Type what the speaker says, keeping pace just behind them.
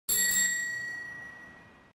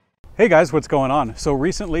Hey guys, what's going on? So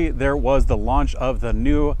recently there was the launch of the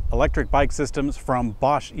new electric bike systems from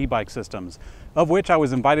Bosch Ebike Systems, of which I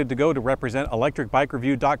was invited to go to represent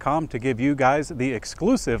ElectricBikeReview.com to give you guys the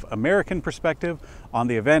exclusive American perspective on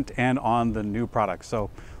the event and on the new products. So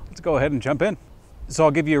let's go ahead and jump in. So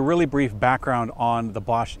I'll give you a really brief background on the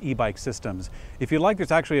Bosch Ebike systems. If you'd like,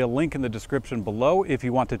 there's actually a link in the description below if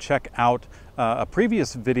you want to check out a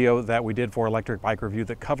previous video that we did for Electric Bike Review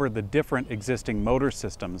that covered the different existing motor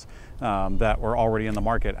systems that were already in the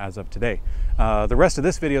market as of today. The rest of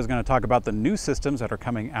this video is going to talk about the new systems that are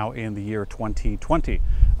coming out in the year 2020.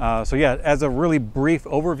 So yeah, as a really brief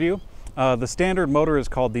overview, the standard motor is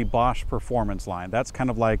called the Bosch Performance line. That's kind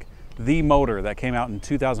of like the motor that came out in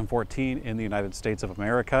 2014 in the United States of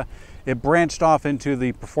America. It branched off into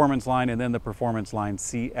the Performance line and then the Performance line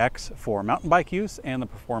CX for mountain bike use, and the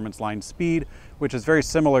Performance line Speed, which is very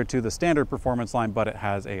similar to the standard Performance line, but it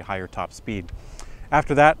has a higher top speed.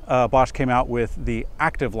 After that, Bosch came out with the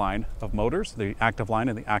Active line of motors, the Active line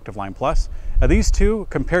and the Active line Plus. These two,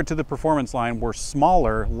 compared to the Performance line, were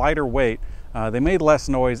smaller, lighter weight. They made less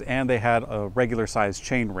noise, and they had a regular size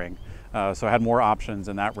chain ring. So I had more options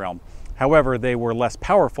in that realm. However, they were less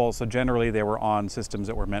powerful, so generally they were on systems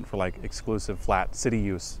that were meant for like exclusive flat city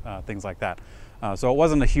use, things like that. So it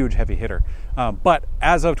wasn't a huge heavy hitter. But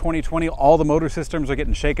as of 2020, all the motor systems are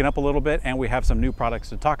getting shaken up a little bit, and we have some new products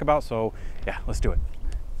to talk about. So yeah, let's do it.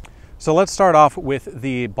 So let's start off with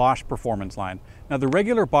the Bosch Performance line. Now the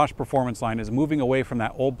regular Bosch Performance line is moving away from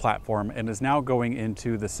that old platform and is now going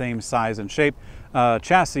into the same size and shape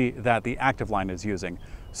chassis that the Active line is using.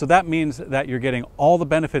 So that means that you're getting all the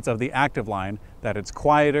benefits of the Active line, that it's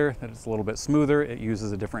quieter, that it's a little bit smoother, it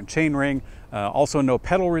uses a different chain ring, also no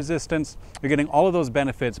pedal resistance. You're getting all of those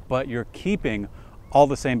benefits, but you're keeping all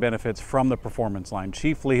the same benefits from the Performance line,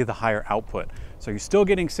 chiefly the higher output. So you're still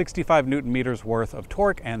getting 65 Newton meters worth of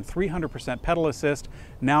torque and 300% pedal assist,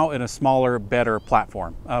 now in a smaller, better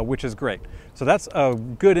platform, which is great. So that's a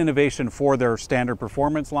good innovation for their standard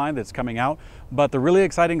Performance line that's coming out. But the really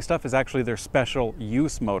exciting stuff is actually their special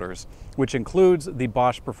use motors, which includes the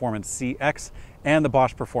Bosch Performance CX and the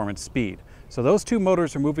Bosch Performance Speed. So those two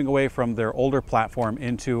motors are moving away from their older platform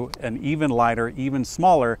into an even lighter, even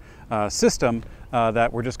smaller system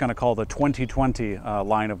that we're just going to call the 2020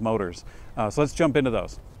 line of motors. So let's jump into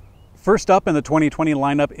those. First up in the 2020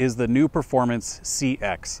 lineup is the new Performance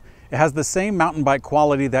CX. It has the same mountain bike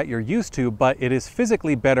quality that you're used to, but it is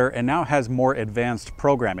physically better and now has more advanced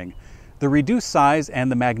programming. The reduced size and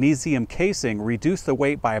the magnesium casing reduce the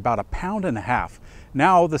weight by about 1.5 pounds.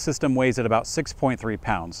 Now the system weighs at about 6.3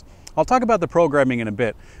 pounds. I'll talk about the programming in a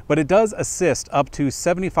bit, but it does assist up to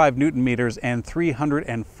 75 Newton meters and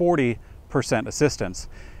 340% assistance.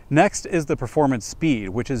 Next is the Performance Speed,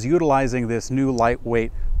 which is utilizing this new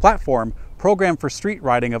lightweight platform programmed for street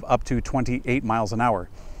riding of up to 28 miles an hour.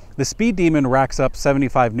 The Speed Demon racks up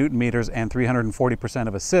 75 Newton meters and 340%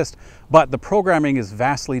 of assist, but the programming is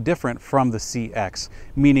vastly different from the CX,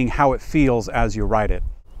 meaning how it feels as you ride it.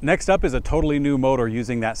 Next up is a totally new motor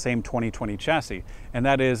using that same 2020 chassis, and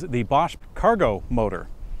that is the Bosch Cargo motor.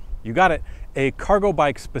 You got it, a cargo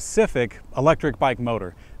bike specific electric bike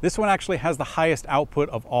motor. This one actually has the highest output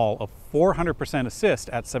of all, of 400% assist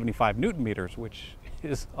at 75 Newton meters, which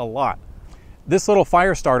is a lot. This little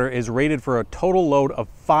fire starter is rated for a total load of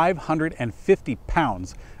 550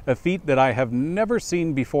 pounds, a feat that I have never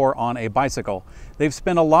seen before on a bicycle. They've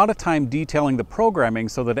spent a lot of time detailing the programming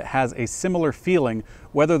so that it has a similar feeling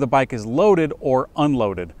whether the bike is loaded or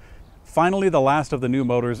unloaded. Finally, the last of the new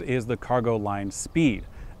motors is the Cargo line Speed.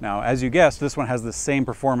 Now, as you guessed, this one has the same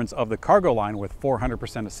performance of the Cargo line with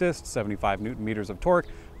 400% assist, 75 Newton meters of torque,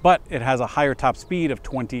 but it has a higher top speed of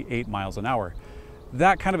 28 miles an hour.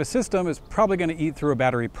 That kind of a system is probably going to eat through a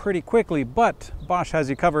battery pretty quickly, but Bosch has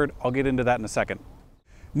you covered. I'll get into that in a second.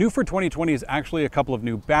 New for 2020 is actually a couple of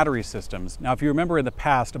new battery systems. Now, if you remember in the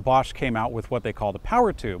past, Bosch came out with what they call the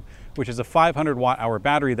Power Tube, which is a 500 watt-hour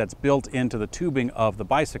battery that's built into the tubing of the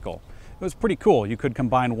bicycle. It was pretty cool. You could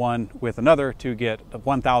combine one with another to get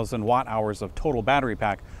 1,000 watt-hours of total battery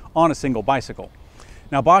pack on a single bicycle.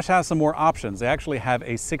 Now Bosch has some more options. They actually have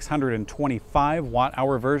a 625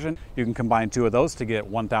 watt-hour version. You can combine two of those to get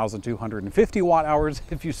 1,250 watt-hours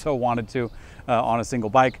if you so wanted to on a single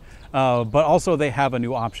bike. But also they have a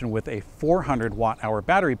new option with a 400 watt-hour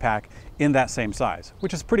battery pack in that same size,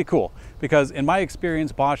 which is pretty cool because in my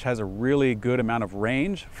experience, Bosch has a really good amount of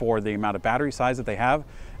range for the amount of battery size that they have.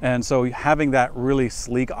 And so having that really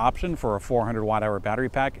sleek option for a 400 watt-hour battery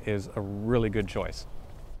pack is a really good choice.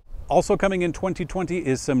 Also coming in 2020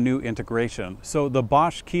 is some new integration. So the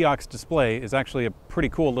Bosch kiosk display is actually a pretty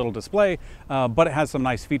cool little display, but it has some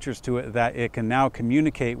nice features to it that it can now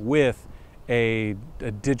communicate with a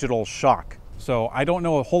digital shock. So I don't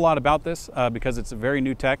know a whole lot about this because it's a very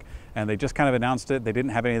new tech and they just kind of announced it. They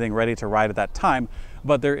didn't have anything ready to ride at that time,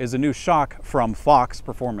 but there is a new shock from Fox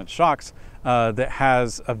Performance Shocks that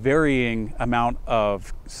has a varying amount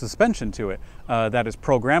of suspension to it that is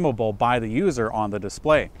programmable by the user on the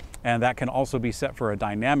display. And that can also be set for a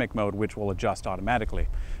dynamic mode, which will adjust automatically.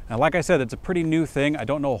 Now, like I said, it's a pretty new thing. I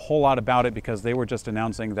don't know a whole lot about it because they were just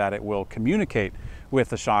announcing that it will communicate with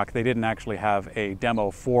the shock. They didn't actually have a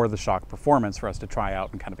demo for the shock performance for us to try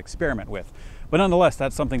out and kind of experiment with. But nonetheless,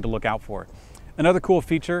 that's something to look out for. Another cool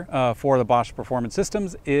feature for the Bosch Performance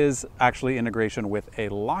Systems is actually integration with a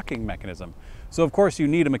locking mechanism. So of course you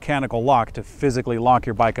need a mechanical lock to physically lock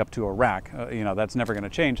your bike up to a rack. You know, that's never going to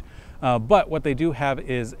change. But what they do have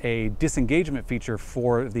is a disengagement feature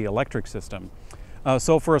for the electric system.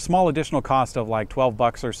 So for a small additional cost of like 12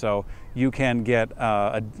 bucks or so, you can get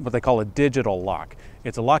what they call a digital lock.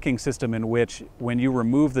 It's a locking system in which when you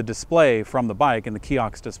remove the display from the bike, and the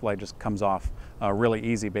kiosk display just comes off really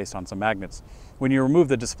easy based on some magnets. When you remove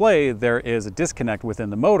the display, there is a disconnect within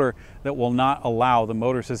the motor that will not allow the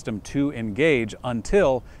motor system to engage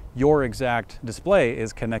until your exact display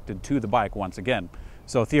is connected to the bike once again.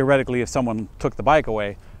 So theoretically, if someone took the bike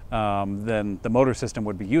away, then the motor system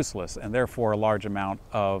would be useless, and therefore a large amount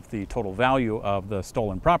of the total value of the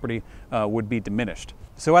stolen property would be diminished.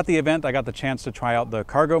 So at the event, I got the chance to try out the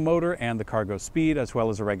cargo motor and the cargo speed, as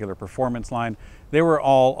well as a regular performance line. They were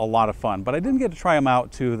all a lot of fun, but I didn't get to try them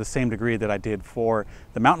out to the same degree that I did for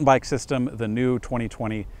the mountain bike system, the new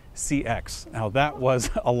 2020 CX. Now that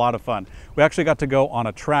was a lot of fun. We actually got to go on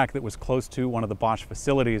a track that was close to one of the Bosch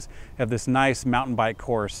facilities. Have this nice mountain bike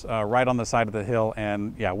course right on the side of the hill,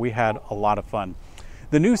 and yeah, we had a lot of fun.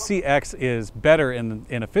 The new CX is better in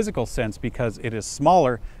a physical sense because it is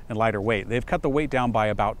smaller and lighter weight. They've cut the weight down by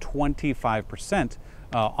about 25%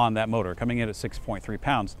 on that motor, coming in at 6.3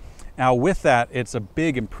 pounds. Now with that, it's a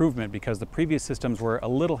big improvement because the previous systems were a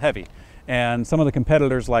little heavy. And some of the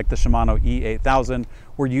competitors like the Shimano E8000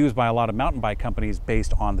 were used by a lot of mountain bike companies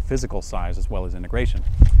based on the physical size as well as integration.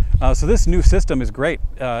 So this new system is great.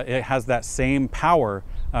 It has that same power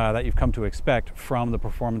that you've come to expect from the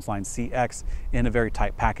Performance Line CX in a very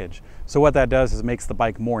tight package. So what that does is it makes the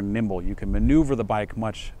bike more nimble. You can maneuver the bike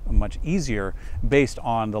much easier based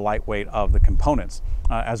on the lightweight of the components.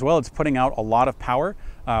 As well, it's putting out a lot of power,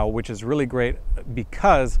 which is really great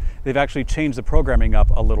because they've actually changed the programming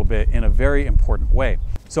up a little bit in a very important way.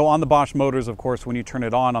 So on the Bosch motors, of course, when you turn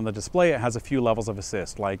it on the display, it has a few levels of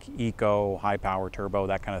assist, like eco, high power, turbo,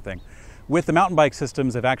 that kind of thing. With the mountain bike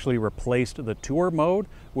systems, they've actually replaced the tour mode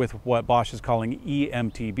with what Bosch is calling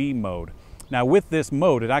Emt-B Mode. Now with this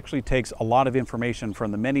mode, it actually takes a lot of information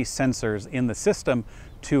from the many sensors in the system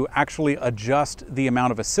to actually adjust the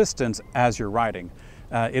amount of assistance as you're riding.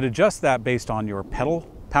 It adjusts that based on your pedal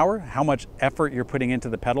power. How much effort you're putting into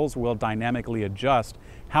the pedals will dynamically adjust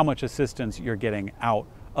how much assistance you're getting out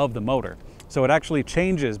of the motor. So it actually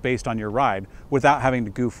changes based on your ride without having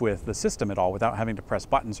to goof with the system at all, without having to press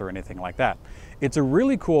buttons or anything like that. It's a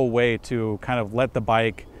really cool way to kind of let the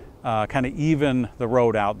bike kind of even the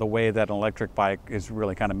road out the way that an electric bike is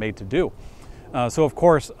really kind of made to do. So of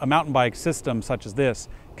course, a mountain bike system such as this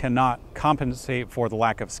cannot compensate for the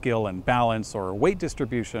lack of skill and balance or weight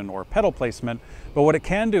distribution or pedal placement, but what it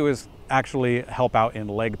can do is actually help out in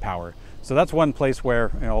leg power. So that's one place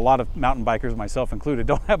where, you know, a lot of mountain bikers, myself included,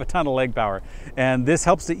 don't have a ton of leg power. And this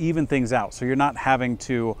helps to even things out. So you're not having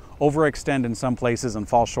to overextend in some places and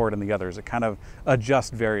fall short in the others. It kind of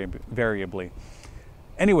adjusts variably.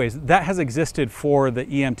 Anyways, that has existed for the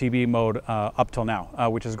Emt-B mode up till now,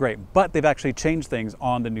 which is great. But they've actually changed things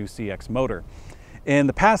on the new CX motor. In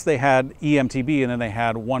the past, they had Emt-B and then they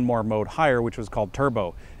had one more mode higher, which was called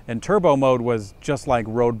turbo. And turbo mode was just like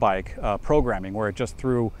road bike programming, where it just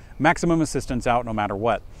threw maximum assistance out no matter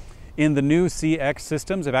what. In the new CX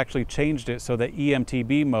systems, they've actually changed it so that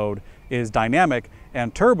Emt-B mode is dynamic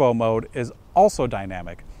and turbo mode is also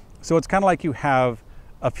dynamic. So it's kind of like you have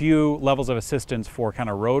a few levels of assistance for kind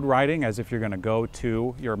of road riding, as if you're going to go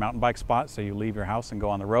to your mountain bike spot, so you leave your house and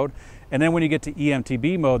go on the road. And then when you get to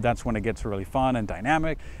Emt-B mode, that's when it gets really fun and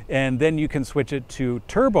dynamic. And then you can switch it to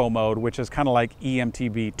turbo mode, which is kind of like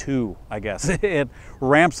Emt-B 2, I guess. It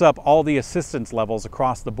ramps up all the assistance levels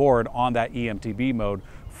across the board on that Emt-B mode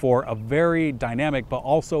for a very dynamic but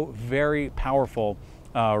also very powerful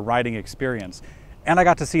riding experience. And I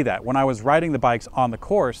got to see that. When I was riding the bikes on the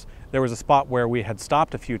course, there was a spot where we had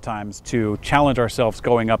stopped a few times to challenge ourselves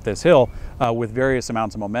going up this hill with various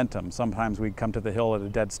amounts of momentum. Sometimes we'd come to the hill at a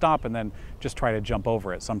dead stop and then just try to jump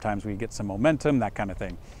over it. Sometimes we get some momentum, that kind of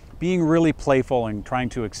thing. Being really playful and trying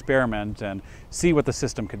to experiment and see what the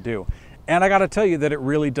system could do. And I got to tell you that it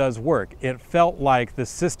really does work. It felt like the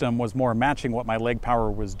system was more matching what my leg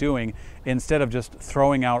power was doing instead of just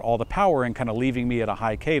throwing out all the power and kind of leaving me at a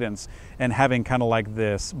high cadence and having kind of like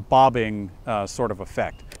this bobbing sort of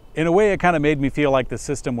effect. In a way, it kind of made me feel like the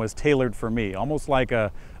system was tailored for me, almost like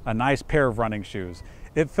a nice pair of running shoes.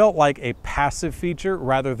 It felt like a passive feature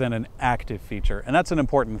rather than an active feature, and that's an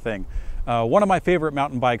important thing. One of my favorite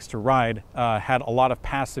mountain bikes to ride had a lot of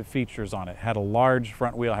passive features on it. Had a large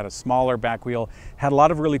front wheel, had a smaller back wheel, had a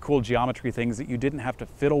lot of really cool geometry things that you didn't have to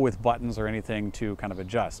fiddle with buttons or anything to kind of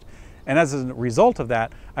adjust. And as a result of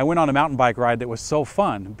that, I went on a mountain bike ride that was so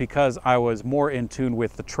fun because I was more in tune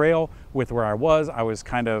with the trail, with where I was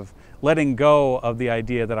kind of letting go of the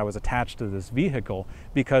idea that I was attached to this vehicle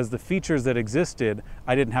because the features that existed,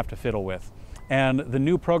 I didn't have to fiddle with. And the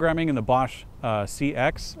new programming in the Bosch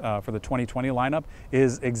CX for the 2020 lineup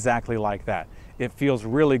is exactly like that. It feels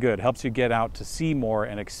really good, helps you get out to see more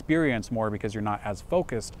and experience more because you're not as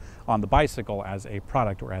focused on the bicycle as a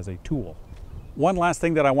product or as a tool. One last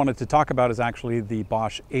thing that I wanted to talk about is actually the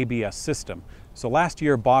Bosch ABS system. So last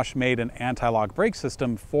year, Bosch made an anti-lock brake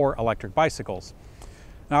system for electric bicycles.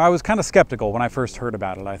 Now, I was kind of skeptical when I first heard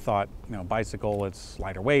about it. I thought, bicycle, it's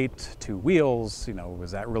lighter weight, 2 wheels,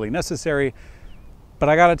 was that really necessary? But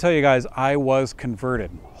I gotta tell you guys, I was converted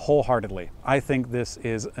wholeheartedly. I think this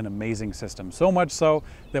is an amazing system. So much so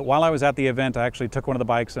that while I was at the event, I actually took one of the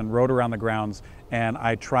bikes and rode around the grounds and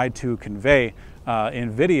I tried to convey in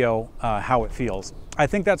video how it feels. I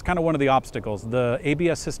think that's kind of one of the obstacles. The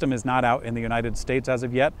ABS system is not out in the United States as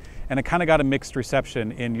of yet, and it kind of got a mixed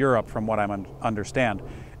reception in Europe from what I understand.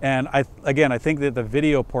 And I think that the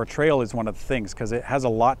video portrayal is one of the things because it has a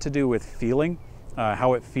lot to do with feeling.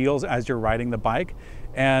 How it feels as you're riding the bike.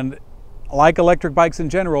 And like electric bikes in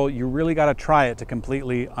general, you really got to try it to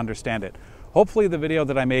completely understand it. Hopefully the video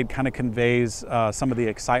that I made kind of conveys some of the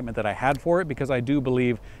excitement that I had for it because I do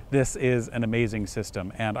believe this is an amazing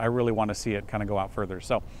system and I really want to see it kind of go out further.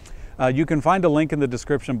 So you can find a link in the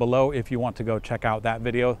description below if you want to go check out that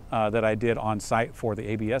video that I did on site for the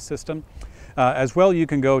ABS system. As well, you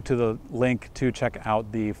can go to the link to check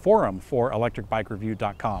out the forum for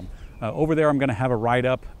ElectricBikeReview.com. Over there, I'm going to have a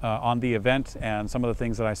write-up on the event and some of the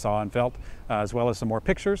things that I saw and felt, as well as some more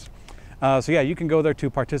pictures. So yeah, you can go there to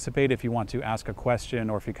participate if you want to ask a question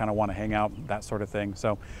or if you kind of want to hang out, that sort of thing.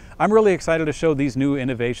 So I'm really excited to show these new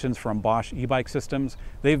innovations from Bosch e-bike systems.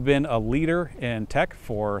 They've been a leader in tech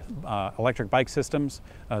for electric bike systems,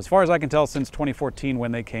 as far as I can tell, since 2014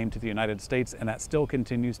 when they came to the United States, and that still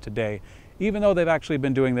continues today, even though they've actually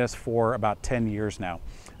been doing this for about 10 years now.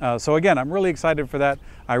 So again, I'm really excited for that.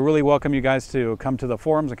 I really welcome you guys to come to the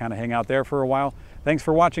forums and kind of hang out there for a while. Thanks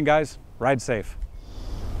for watching, guys. Ride safe.